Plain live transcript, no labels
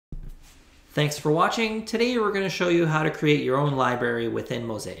Thanks for watching. Today we're going to show you how to create your own library within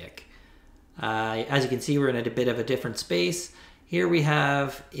Mozaik. As you can see, we're in a bit of a different space. Here we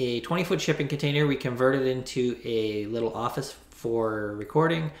have a 20-foot shipping container. We converted into a little office for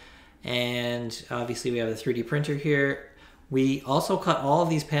recording. And obviously we have a 3D printer here. We also cut all of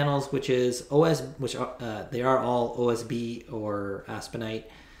these panels, they are all OSB or Aspenite,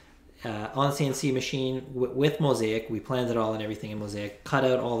 on the CNC machine with Mozaik. We planned it all and everything in Mozaik. Cut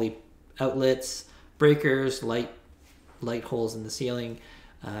out all the outlets, breakers, light holes in the ceiling.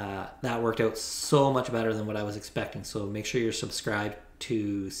 That worked out so much better than what I was expecting. So make sure you're subscribed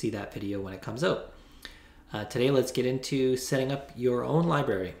to see that video when it comes out. Today, let's get into setting up your own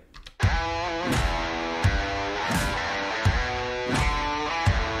library.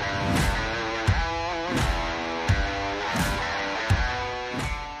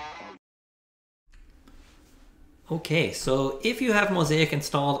 Okay, so if you have Mozaik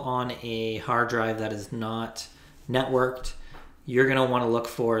installed on a hard drive that is not networked, you're going to want to look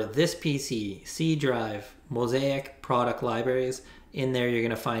for this PC, C drive, Mozaik product libraries. In there, you're going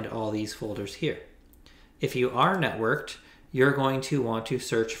to find all these folders here. If you are networked, you're going to want to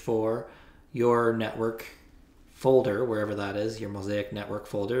search for your network folder, wherever that is, your Mozaik network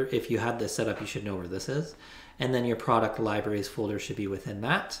folder. If you had this set up, you should know where this is. And then your product libraries folder should be within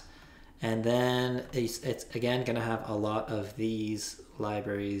that. And then it's again going to have a lot of these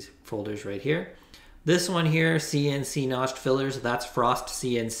libraries folders right here. This one here, CNC notched fillers, that's Frost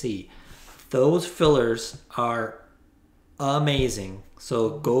CNC. Those fillers are amazing.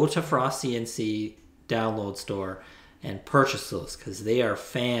 So go to Frost CNC download store and purchase those because they are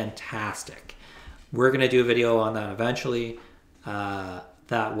fantastic. We're going to do a video on that eventually.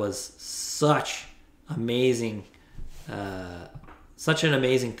 That was such an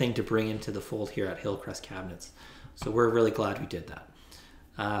amazing thing to bring into the fold here at Hillcrest Cabinets. So we're really glad we did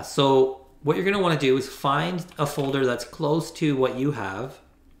that. So what you're going to want to do is find a folder that's close to what you have.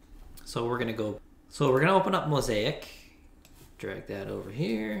 So we're going to open up Mozaik, drag that over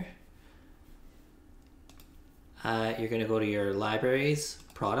here. You're going to go to your libraries,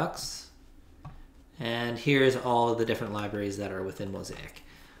 products, and here's all the different libraries that are within Mozaik.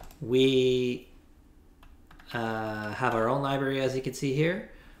 We have our own library, as you can see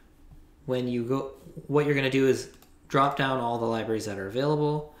here. When you go, what you're going to do is drop down all the libraries that are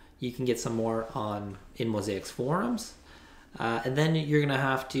available. You can get some more in Mozaik's forums. And then you're going to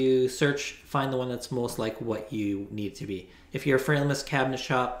have to find the one that's most like what you need it to be. If you're a frameless cabinet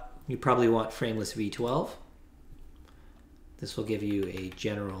shop, you probably want frameless V12. This will give you a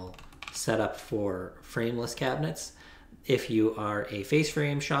general setup for frameless cabinets. If you are a face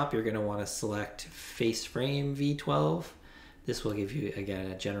frame shop, you're going to want to select face frame V12. This will give you, again,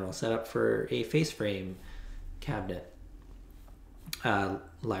 a general setup for a face frame cabinet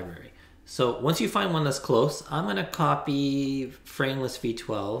library. So once you find one that's close, I'm going to copy frameless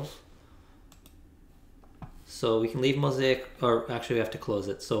V12. So we can leave Mozaik, or actually we have to close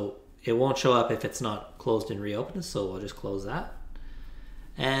it. So it won't show up if it's not closed and reopened. So we'll just close that.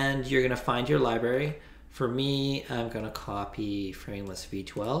 And you're going to find your library. For me, I'm going to copy frameless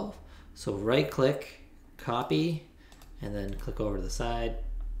V12. So right click, copy, and then click over to the side,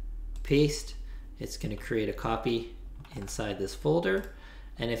 paste. It's going to create a copy inside this folder.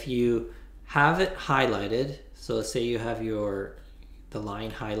 And if you have it highlighted, so say you have the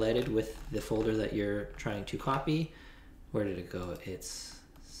line highlighted with the folder that you're trying to copy. Where did it go? It's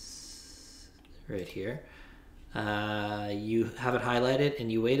right here. You have it highlighted and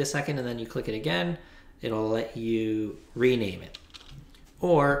you wait a second and then you click it again. It'll let you rename it.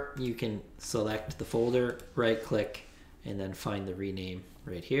 Or you can select the folder, right click, and then find the rename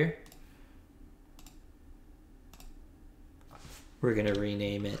right here. We're going to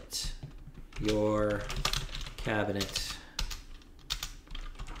rename it Your Cabinet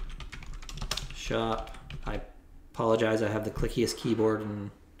Shop. I apologize, I have the clickiest keyboard in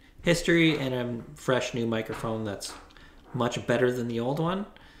history and a fresh new microphone that's much better than the old one.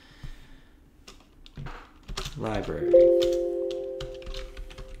 Library.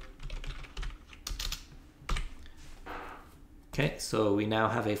 Okay, so we now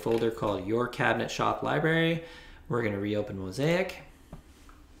have a folder called Your Cabinet Shop Library. We're going to reopen Mozaik.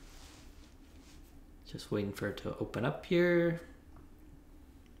 Just waiting for it to open up here.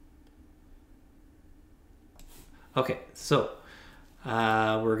 Okay, so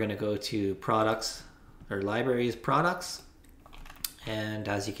we're going to go to products, or libraries, products. And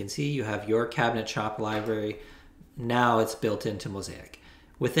as you can see, you have Your Cabinet Shop Library. Now it's built into Mozaik.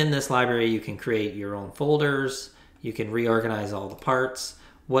 Within this library, you can create your own folders. You can reorganize all the parts.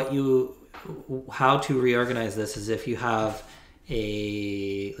 How to reorganize this is if you have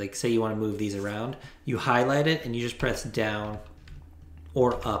like say you want to move these around, you highlight it and you just press down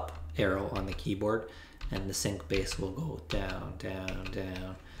or up arrow on the keyboard, and the sync base will go down, down,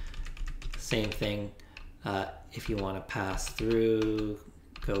 down. Same thing, if you want to pass through,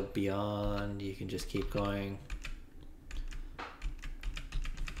 go beyond, you can just keep going.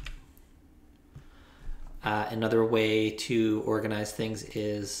 Another way to organize things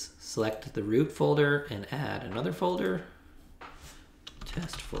is select the root folder and add another folder,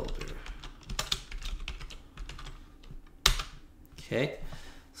 test folder. Okay,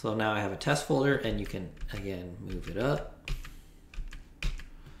 so now I have a test folder, and you can again move it up.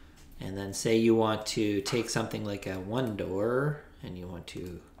 And then say you want to take something like a one door and you want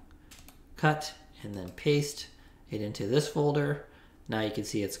to cut and then paste it into this folder. Now you can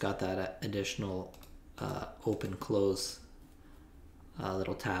see it's got that additional open close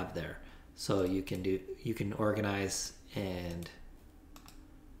little tab there. So you can organize and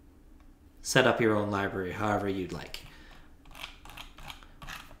set up your own library however you'd like.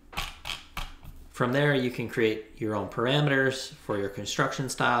 From there, you can create your own parameters for your construction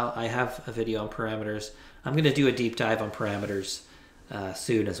style. I have a video on parameters. I'm going to do a deep dive on parameters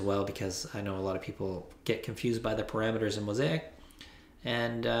soon as well, because I know a lot of people get confused by the parameters in Mozaik.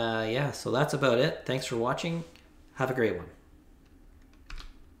 And yeah, so that's about it. Thanks for watching. Have a great one.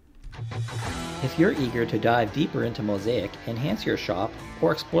 If you're eager to dive deeper into Mozaik, enhance your shop,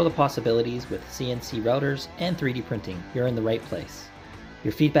 or explore the possibilities with CNC routers and 3D printing, you're in the right place.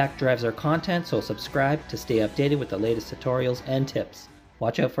 Your feedback drives our content, so subscribe to stay updated with the latest tutorials and tips.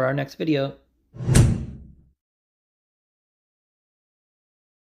 Watch out for our next video.